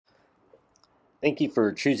Thank you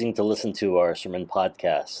for choosing to listen to our sermon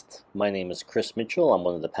podcast. My name is Criss Mitchell. I'm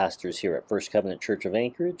one of the pastors here at First Covenant Church of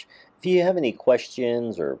Anchorage. If you have any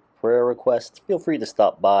questions or prayer requests, feel free to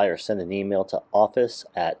stop by or send an email to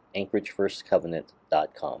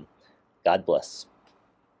office@anchoragefirstcovenant.com. God bless.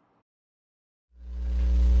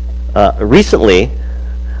 Recently,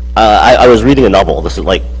 I was reading a novel. This is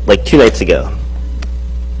like 2 nights ago,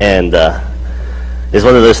 and it's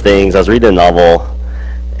one of those things. I was reading a novel,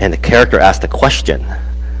 and the character asked a question,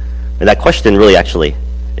 and that question really it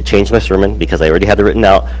changed my sermon because I already had it written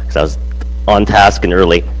out because I was on task and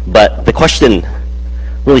early. But the question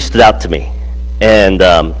really stood out to me, and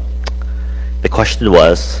the question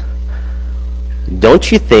was,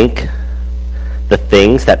 don't you think the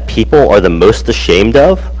things that people are the most ashamed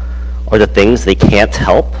of are the things they can't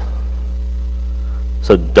help?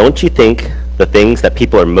 So don't you think the things that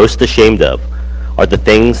people are most ashamed of are the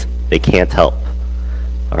things they can't help?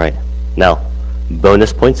 All right. Now,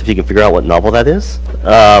 bonus points if you can figure out what novel that is.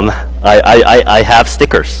 I have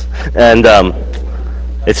stickers, and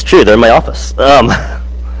it's true. They're in my office. But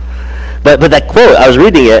that quote, I was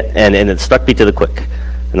reading it, and it struck me to the quick.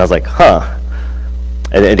 And I was like, huh.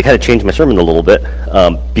 And it kind of changed my sermon a little bit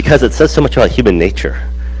because it says so much about human nature.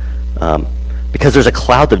 Because there's a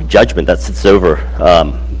cloud of judgment that sits over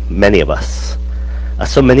many of us.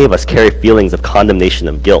 So many of us carry feelings of condemnation,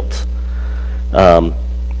 of guilt.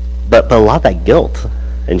 But a lot of that guilt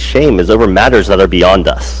and shame is over matters that are beyond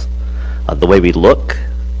us. The way we look,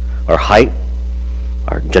 our height,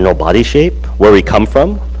 our general body shape, where we come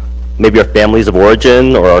from, maybe our families of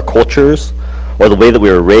origin or our cultures, or the way that we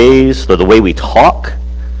were raised, or the way we talk,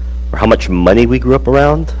 or how much money we grew up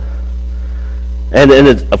around. And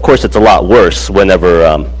of course, it's a lot worse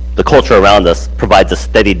whenever the culture around us provides a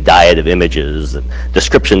steady diet of images and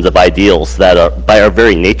descriptions of ideals that are, by our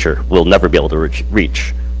very nature, we'll never be able to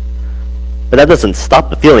reach. But that doesn't stop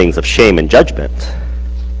the feelings of shame and judgment.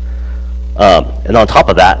 And on top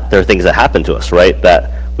of that, there are things that happen to us, right,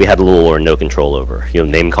 that we had little or no control over.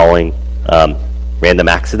 Name calling, random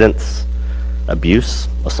accidents, abuse,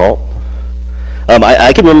 assault.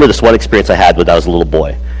 I can remember this one experience I had when I was a little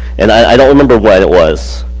boy. And I don't remember when it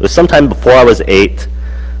was. It was sometime before I was 8,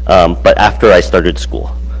 but after I started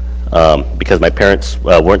school, because my parents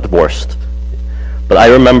weren't divorced. But I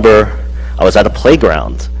remember I was at a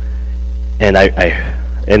playground, and I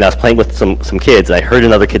was playing with some kids, and I heard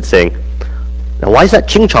another kid saying, "Now, why is that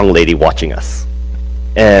Ching Chong lady watching us?"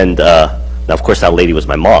 And now, of course, that lady was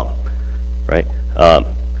my mom, right?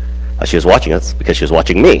 She was watching us because she was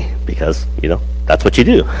watching me, because, that's what you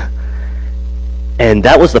do. And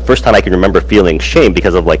that was the first time I can remember feeling shame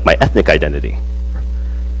because of my ethnic identity.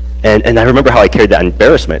 And I remember how I carried that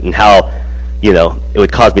embarrassment and how, it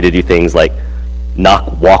would cause me to do things like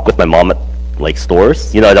not walk with my mom at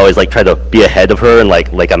stores. I'd always try to be ahead of her and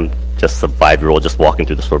like I'm just a 5-year-old just walking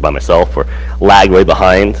through the store by myself, or lag way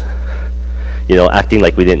behind, acting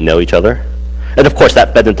like we didn't know each other. And of course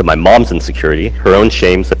that fed into my mom's insecurity, her own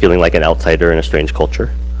shames of feeling like an outsider in a strange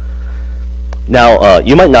culture. Now,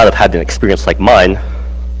 you might not have had an experience like mine,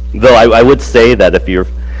 though I would say that if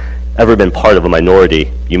you've ever been part of a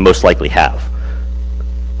minority, you most likely have.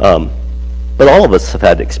 But all of us have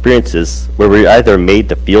had experiences where we're either made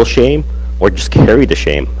to feel shame or just carry the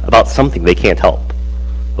shame about something they can't help,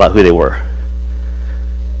 about who they were.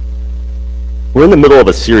 We're in the middle of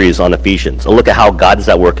a series on Ephesians, a look at how God is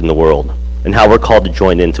at work in the world and how we're called to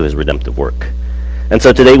join into his redemptive work. And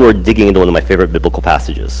so today we're digging into one of my favorite biblical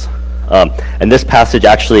passages. And this passage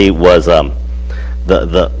actually was the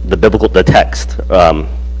text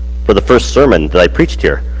for the first sermon that I preached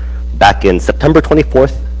here back in September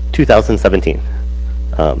 24th, 2017.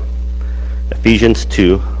 Ephesians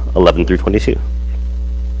 2:11 through 22.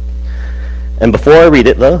 And before I read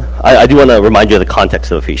it, though, I do want to remind you of the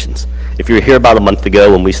context of Ephesians. If you were here about a month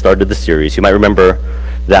ago when we started the series, you might remember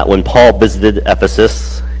that when Paul visited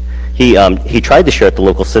Ephesus, he tried to share at the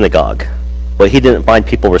local synagogue, but he didn't find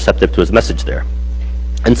people receptive to his message there.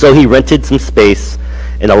 And so he rented some space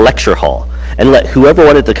in a lecture hall and let whoever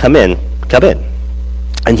wanted to come in.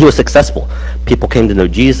 And he was successful. People came to know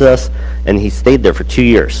Jesus, and he stayed there for 2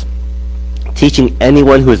 years, teaching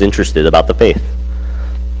anyone who was interested about the faith.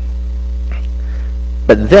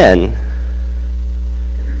 But then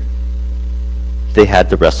they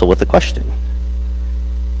had to wrestle with the question.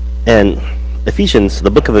 And Ephesians,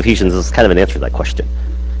 the book of Ephesians, is kind of an answer to that question.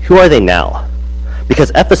 Who are they now?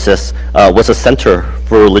 Because Ephesus was a center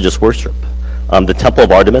for religious worship. The Temple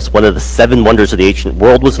of Artemis, one of the 7 wonders of the ancient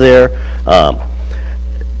world, was there.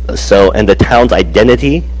 And the town's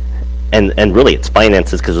identity and really its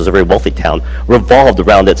finances, because it was a very wealthy town, revolved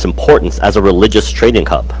around its importance as a religious trading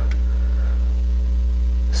hub.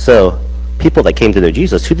 So people that came to know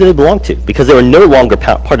Jesus, who did they belong to? Because they were no longer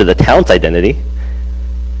part of the town's identity.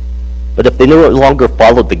 But if they no longer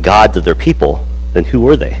followed the gods of their people, then who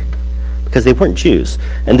were they? Because they weren't Jews.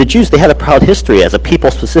 And the Jews, they had a proud history as a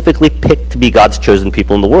people specifically picked to be God's chosen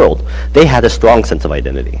people in the world. They had a strong sense of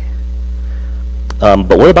identity.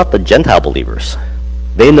 But what about the Gentile believers?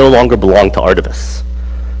 They no longer belonged to Artemis.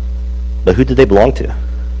 But who did they belong to?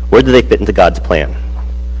 Where did they fit into God's plan?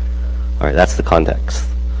 All right, that's the context.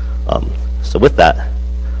 So with that,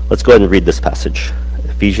 let's go ahead and read this passage.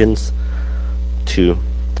 Ephesians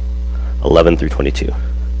 2:11 through 22.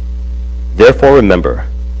 Therefore remember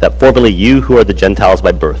that formerly you who are the Gentiles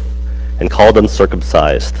by birth, and called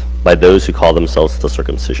uncircumcised by those who call themselves the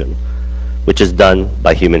circumcision, which is done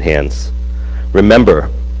by human hands. Remember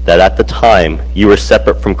that at the time you were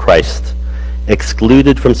separate from Christ,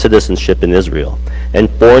 excluded from citizenship in Israel, and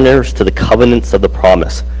foreigners to the covenants of the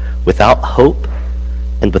promise, without hope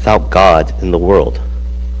and without God in the world.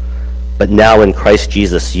 But now in Christ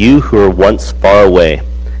Jesus, you who were once far away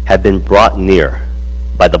have been brought near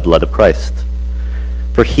by the blood of Christ.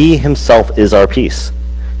 For he himself is our peace,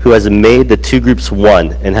 who has made the two groups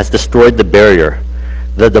one and has destroyed the barrier,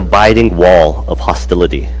 the dividing wall of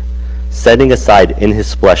hostility, setting aside in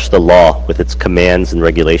his flesh the law with its commands and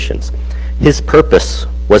regulations. His purpose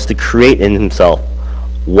was to create in himself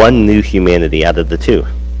one new humanity out of the two,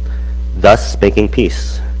 thus making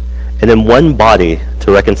peace, and in one body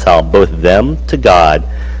to reconcile both them to God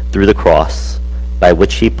through the cross, by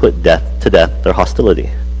which he put to death their hostility.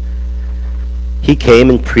 He came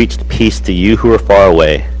and preached peace to you who are far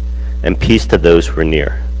away, and peace to those who are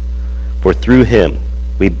near. For through him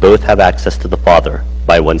we both have access to the Father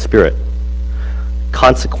by one Spirit.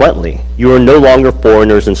 Consequently, you are no longer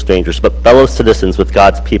foreigners and strangers, but fellow citizens with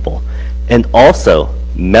God's people, and also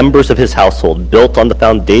members of his household, built on the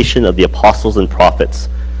foundation of the apostles and prophets,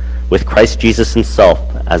 with Christ Jesus himself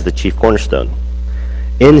as the chief cornerstone.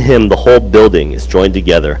 In him the whole building is joined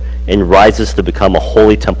together and rises to become a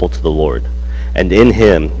holy temple to the Lord. And in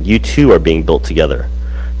him you too are being built together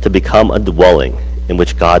to become a dwelling in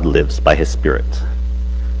which God lives by his Spirit.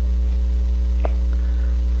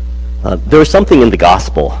 There was something in the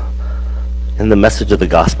gospel, in the message of the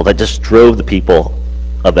gospel, that just drove the people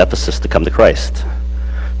of Ephesus to come to Christ,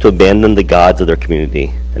 to abandon the gods of their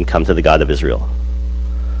community and come to the God of Israel.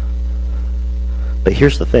 But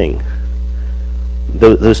here's the thing.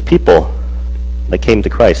 Those people that came to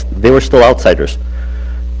Christ, they were still outsiders,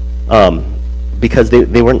 because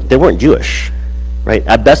they weren't Jewish, right?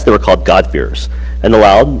 At best, they were called God-fearers and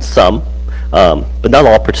allowed some, but not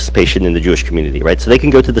all, participation in the Jewish community, right? So they can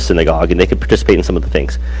go to the synagogue and they can participate in some of the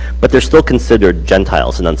things, but they're still considered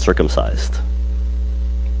Gentiles and uncircumcised.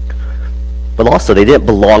 But also, they didn't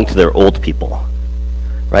belong to their old people,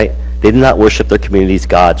 right? They did not worship their community's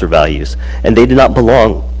gods or values, and they did not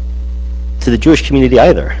belong to the Jewish community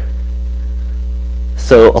either.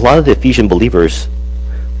 So a lot of the Ephesian believers,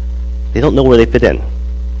 they don't know where they fit in.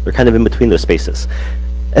 They're kind of in between those spaces.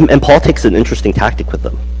 And Paul takes an interesting tactic with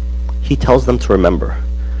them. He tells them to remember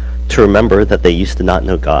that they used to not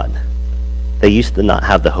know God. They used to not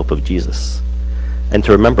have the hope of Jesus. And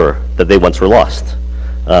to remember that they once were lost.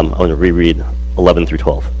 I want to reread 11 through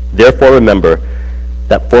 12. Therefore remember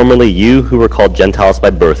that formerly you who were called Gentiles by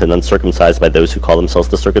birth and uncircumcised by those who call themselves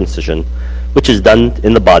the circumcision, which is done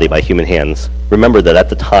in the body by human hands, remember that at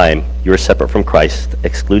the time you were separate from Christ,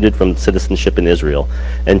 excluded from citizenship in Israel,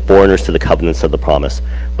 and foreigners to the covenants of the promise,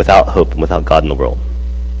 without hope and without God in the world.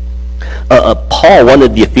 Paul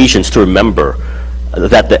wanted the Ephesians to remember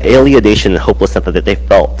that the alienation and hopelessness that they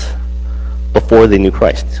felt before they knew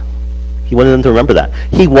Christ. He wanted them to remember that.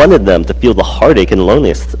 He wanted them to feel the heartache and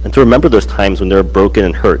loneliness, and to remember those times when they were broken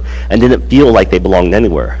and hurt and didn't feel like they belonged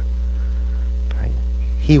anywhere. Right?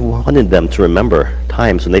 He wanted them to remember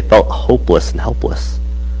times when they felt hopeless and helpless.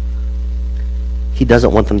 He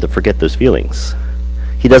doesn't want them to forget those feelings.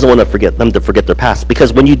 He doesn't want them to forget their past,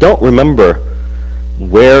 because when you don't remember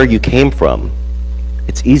where you came from,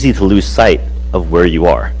 it's easy to lose sight of where you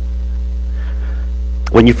are.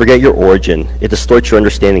 When you forget your origin, it distorts your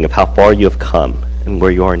understanding of how far you have come and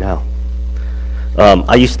where you are now.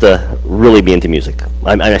 I used to really be into music.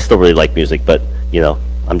 I still really like music, but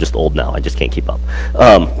I'm just old now. I just can't keep up.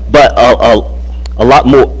 But a lot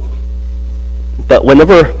more. But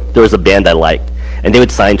whenever there was a band I liked, and they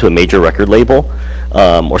would sign to a major record label,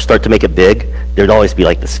 or start to make it big, there'd always be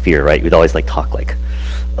like this fear, right? We'd always talk like,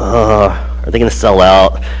 are they going to sell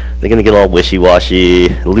out? They're going to get all wishy-washy,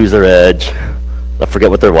 lose their edge. They'll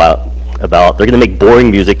forget what they're about. They're going to make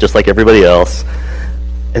boring music just like everybody else.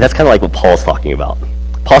 And that's kind of like what Paul's talking about.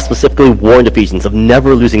 Paul specifically warned Ephesians of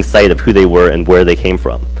never losing sight of who they were and where they came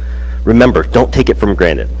from. Remember, don't take it for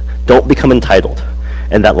granted. Don't become entitled.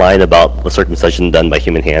 And that line about the circumcision done by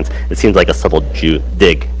human hands, it seems like a subtle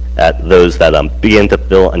dig at those that begin to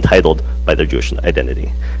feel entitled by their Jewish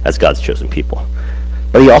identity as God's chosen people.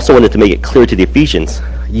 But he also wanted to make it clear to the Ephesians,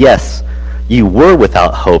 yes, you were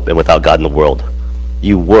without hope and without God in the world.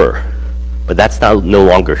 You were. But that's now no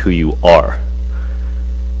longer who you are.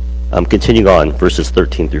 Continuing on, verses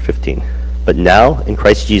 13 through 15. But now, in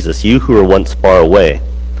Christ Jesus, you who were once far away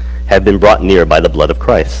have been brought near by the blood of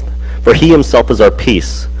Christ. For he himself is our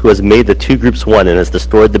peace, who has made the two groups one and has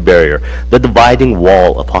destroyed the barrier, the dividing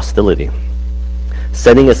wall of hostility,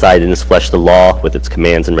 setting aside in his flesh the law with its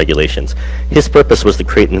commands and regulations. His purpose was to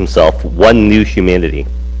create in himself one new humanity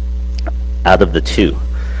out of the two,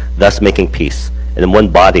 thus making peace, and in one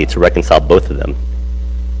body to reconcile both of them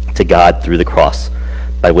to God through the cross,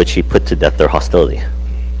 by which he put to death their hostility.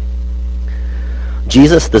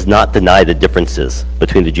 Jesus does not deny the differences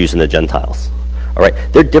between the Jews and the Gentiles. All right,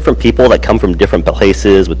 they're different people that come from different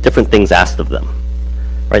places with different things asked of them.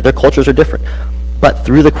 Right, their cultures are different. But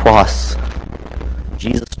through the cross,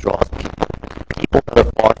 Jesus draws people that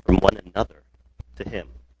are far from one another to him.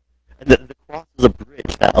 And the cross is a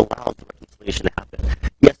bridge that allows the reconciliation to happen.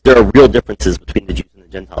 Yes, there are real differences between the Jews and the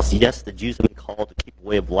Gentiles. Yes, the Jews have been called to keep a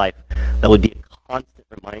way of life that would be a constant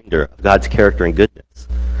reminder of God's character and goodness.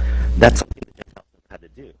 That's something the Gentiles have had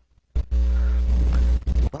to do.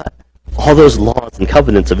 But all those laws and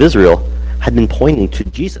covenants of Israel had been pointing to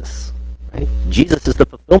Jesus. Right? Jesus is the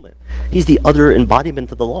fulfillment. He's the other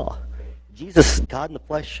embodiment of the law. Jesus, God in the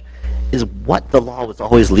flesh, is what the law was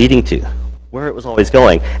always leading to, where it was always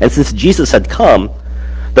going. And since Jesus had come,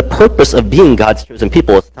 the purpose of being God's chosen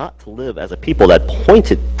people is not to live as a people that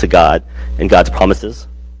pointed to God and God's promises.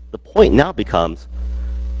 The point now becomes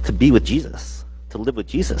to be with Jesus, to live with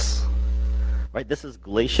Jesus. Right? This is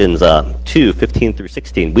Galatians 2:15 through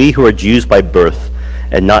 16. We who are Jews by birth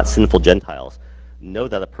and not sinful Gentiles know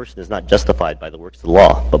that a person is not justified by the works of the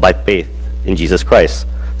law, but by faith in Jesus Christ.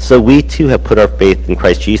 So we too have put our faith in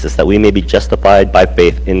Christ Jesus, that we may be justified by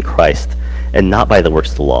faith in Christ, and not by the works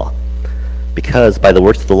of the law. Because by the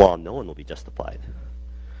works of the law, no one will be justified.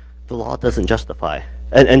 The law doesn't justify.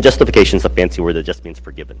 And justification is a fancy word that just means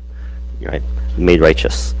forgiven, right? Made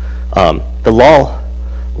righteous. The law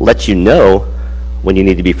lets you know when you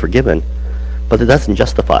need to be forgiven, but it doesn't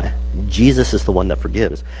justify. Jesus is the one that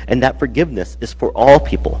forgives. And that forgiveness is for all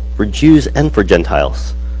people, for Jews and for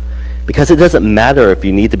Gentiles. Because it doesn't matter if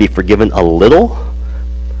you need to be forgiven a little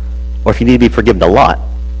or if you need to be forgiven a lot.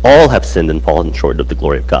 All have sinned and fallen short of the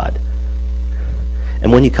glory of God.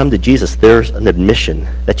 And when you come to Jesus, there's an admission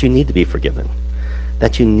that you need to be forgiven,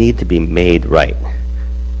 that you need to be made right.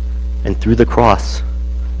 And through the cross,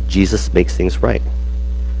 Jesus makes things right.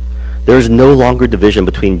 There is no longer division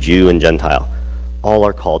between Jew and Gentile. All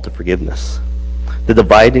are called to forgiveness. The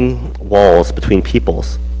dividing walls between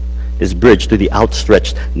peoples is bridged through the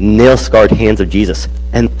outstretched, nail-scarred hands of Jesus.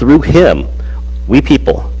 And through him, we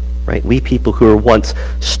people, right, we people who were once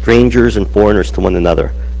strangers and foreigners to one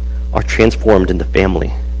another, are transformed into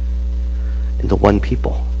family, into one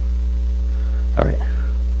people. All right,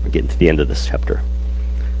 we're getting to the end of this chapter.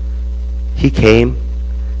 He came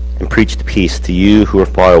and preached peace to you who are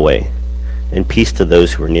far away, and peace to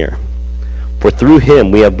those who are near. For through him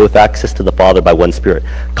we have both access to the Father by one Spirit.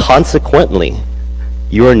 Consequently,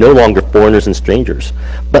 you are no longer foreigners and strangers,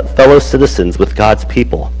 but fellow citizens with God's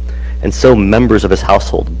people, and so members of his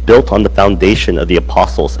household, built on the foundation of the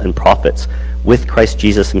apostles and prophets, with Christ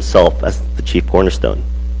Jesus himself as the chief cornerstone.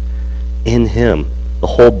 In him, the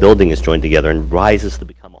whole building is joined together and rises to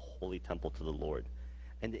become a holy temple to the Lord.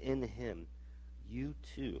 And in him, you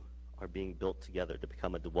too are being built together to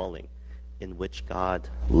become a dwelling in which God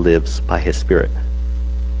lives by his Spirit.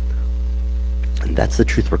 And that's the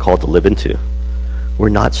truth we're called to live into. We're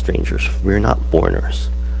not strangers. We're not foreigners.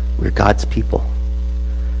 We're God's people.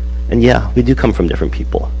 And yeah, we do come from different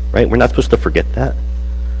people, right? We're not supposed to forget that.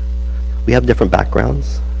 We have different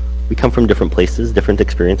backgrounds. We come from different places, different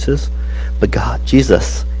experiences. But God,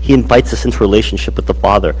 Jesus, he invites us into relationship with the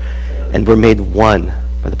Father, and we're made one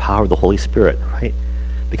by the power of the Holy Spirit, right?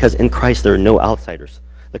 Because in Christ there are no outsiders.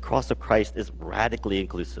 The cross of Christ is radically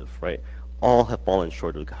inclusive, right? All have fallen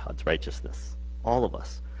short of God's righteousness. All of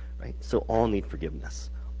us, right? So all need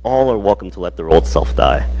forgiveness. All are welcome to let their old self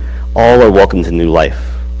die. All are welcome to new life,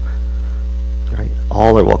 right?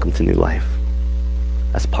 All are welcome to new life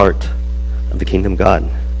as part of the kingdom of God.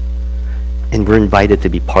 And we're invited to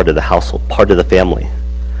be part of the household, part of the family.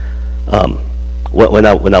 When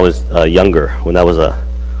I was younger, when I was a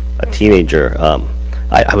teenager,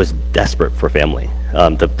 I was desperate for family.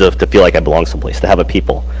 to feel like I belong someplace, to have a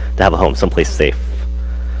people, to have a home, someplace safe.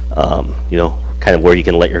 Kind of where you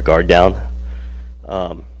can let your guard down.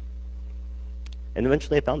 And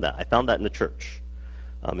eventually I found that. I found that in the church,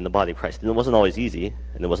 in the body of Christ. And it wasn't always easy,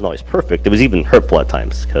 and it wasn't always perfect. It was even hurtful at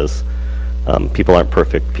times, because people aren't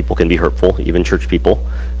perfect. People can be hurtful, even church people.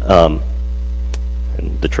 And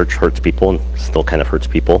the church hurts people and still kind of hurts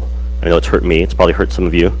people. I know it's hurt me. It's probably hurt some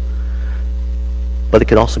of you. But it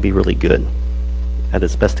can also be really good. At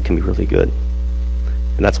its best, it can be really good.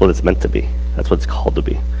 And that's what it's meant to be. That's what it's called to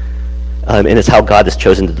be. And it's how God has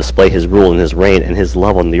chosen to display his rule and his reign and his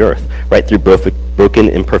love on the earth, right? Through broken,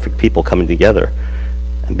 imperfect people coming together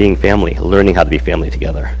and being family, learning how to be family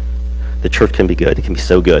together. The church can be good. It can be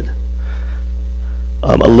so good.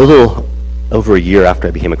 A little over a year after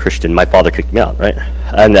I became a Christian, my father kicked me out, right?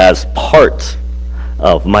 And as part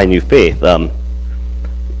of my new faith, part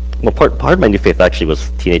of my new faith actually was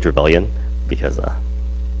teenage rebellion, because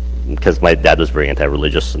my dad was very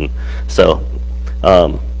anti-religious, and so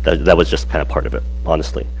that was just kind of part of it,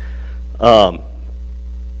 honestly. But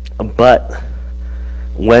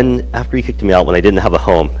after he kicked me out, when I didn't have a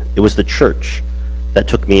home, it was the church that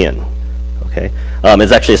took me in. Okay,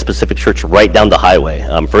 it's actually a specific church right down the highway,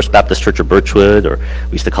 First Baptist Church of Birchwood, or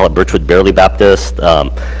we used to call it Birchwood Barely Baptist,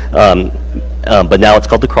 but now it's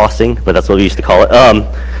called The Crossing, but that's what we used to call it.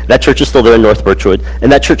 That church is still there in North Birchwood,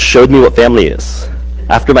 and that church showed me what family is.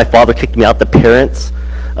 After my father kicked me out, the parents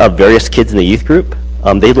of various kids in the youth group,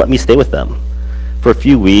 they'd let me stay with them for a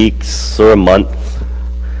few weeks or a month,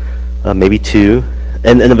 maybe two,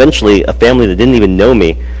 and eventually a family that didn't even know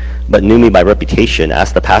me, but knew me by reputation,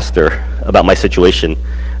 asked the pastor about my situation,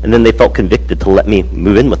 and then they felt convicted to let me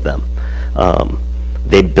move in with them.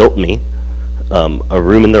 They built me a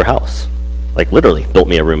room in their house, like literally built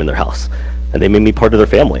me a room in their house, and they made me part of their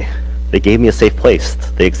family. They gave me a safe place.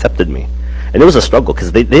 They accepted me. And it was a struggle,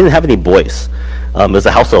 because they didn't have any boys. It was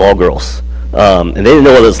a house of all girls. And they didn't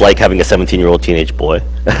know what it was like having a 17-year-old teenage boy.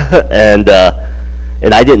 and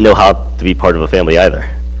I didn't know how to be part of a family either.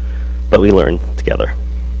 But we learned together.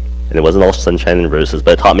 And it wasn't all sunshine and roses,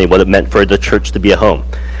 but it taught me what it meant for the church to be a home,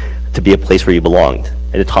 to be a place where you belonged.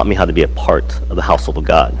 And it taught me how to be a part of the household of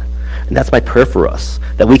God. And that's my prayer for us,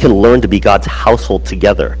 that we can learn to be God's household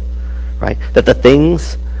together, right? That the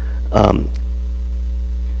things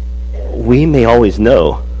we may always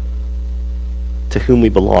know to whom we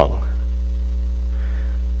belong,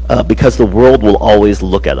 because the world will always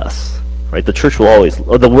look at us, right? The church will always,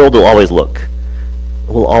 or the world will always look.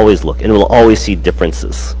 It will always look, and it will always see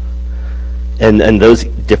differences. And those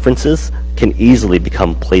differences can easily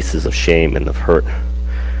become places of shame and of hurt.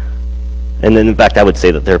 And then, in fact, I would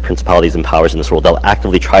say that there are principalities and powers in this world that will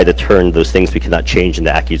actively try to turn those things we cannot change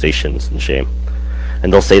into accusations and shame.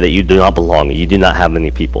 And they'll say that you do not belong, you do not have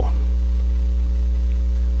many people.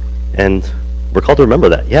 And we're called to remember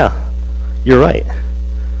that. Yeah, you're right.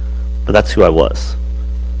 But that's who I was.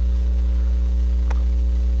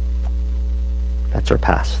 That's our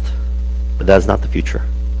past. But that is not the future.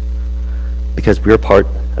 Because we're part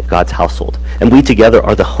of God's household. And we together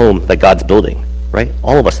are the home that God's building, right?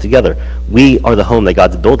 All of us together. We are the home that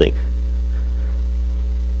God's building.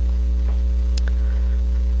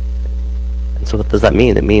 And so what does that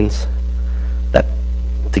mean? It means that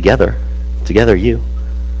together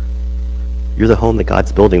you're the home that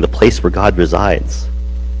God's building, the place where God resides,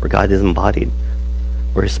 where God is embodied,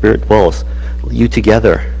 where his Spirit dwells. You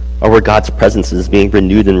together are where God's presence is being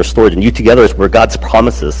renewed and restored. And you together is where God's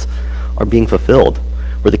promises are being fulfilled,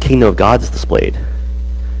 where the kingdom of God is displayed.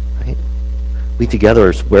 Right? We together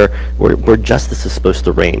is where justice is supposed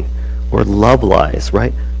to reign, where love lies,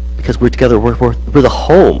 right? Because we're together, we're the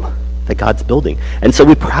home that God's building. And so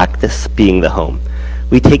we practice being the home.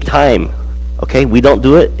 We take time. Okay, we don't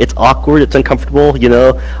do it. It's awkward. It's uncomfortable.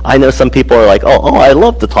 I know some people are like, oh, I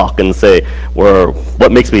love to talk and say, or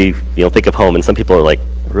what makes me, think of home. And some people are like,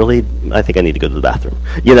 really? I think I need to go to the bathroom.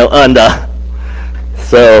 And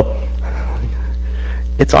so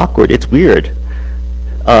it's awkward. It's weird.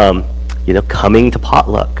 Coming to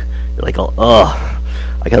potluck. You're like, oh,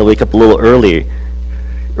 I got to wake up a little earlier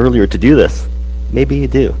to do this. Maybe you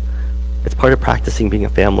do. It's part of practicing being a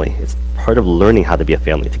family. It's part of learning how to be a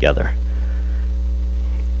family together.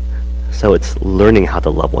 So it's learning how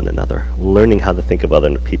to love one another, learning how to think of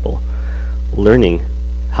other people, learning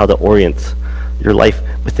how to orient your life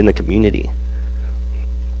within the community.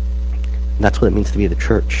 And that's what it means to be the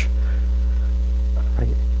church,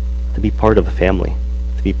 right? To be part of a family,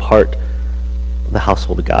 to be part of the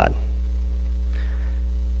household of God.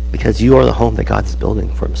 Because you are the home that God is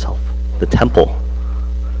building for himself, the temple.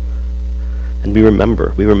 And we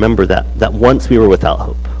remember that once we were without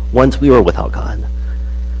hope, once we were without God,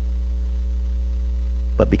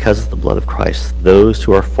 But because of the blood of Christ, those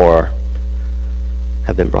who are far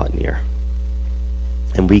have been brought near.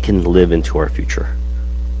 And we can live into our future.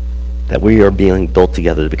 That we are being built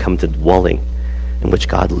together to become the dwelling in which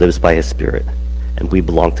God lives by his Spirit. And we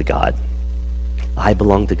belong to God. I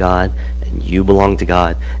belong to God, and you belong to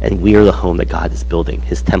God, and we are the home that God is building,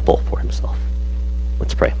 his temple for himself.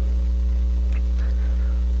 Let's pray.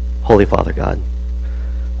 Holy Father God,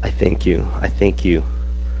 I thank you. I thank you,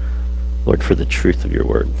 Lord, for the truth of your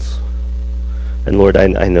words. And Lord, I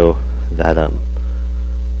know that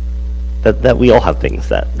that we all have things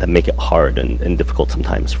that make it hard and difficult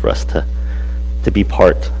sometimes for us to be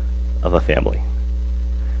part of a family.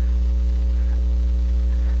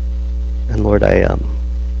 And Lord, I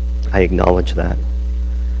acknowledge that,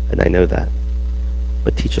 and I know that,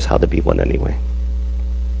 but teach us how to be one anyway.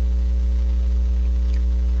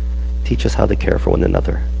 Teach us how to care for one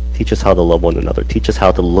another. Teach us how to love one another. Teach us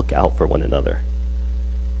how to look out for one another.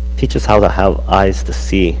 Teach us how to have eyes to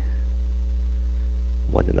see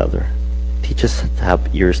one another. Teach us to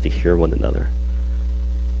have ears to hear one another.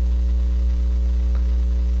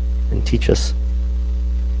 And teach us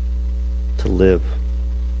to live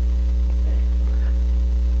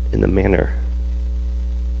in a manner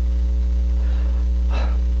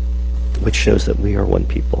which shows that we are one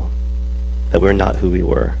people, that we're not who we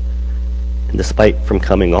were. And despite from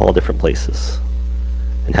coming all different places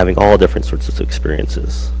and having all different sorts of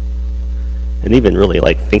experiences, and even really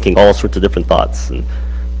like thinking all sorts of different thoughts and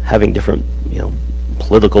having different,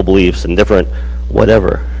 political beliefs and different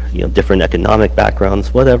whatever, different economic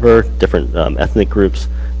backgrounds, whatever, different ethnic groups,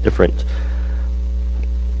 different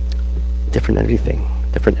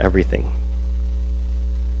everything,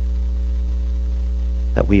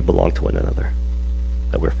 that we belong to one another,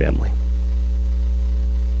 that we're family.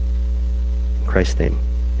 In Christ's name,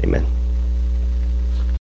 amen.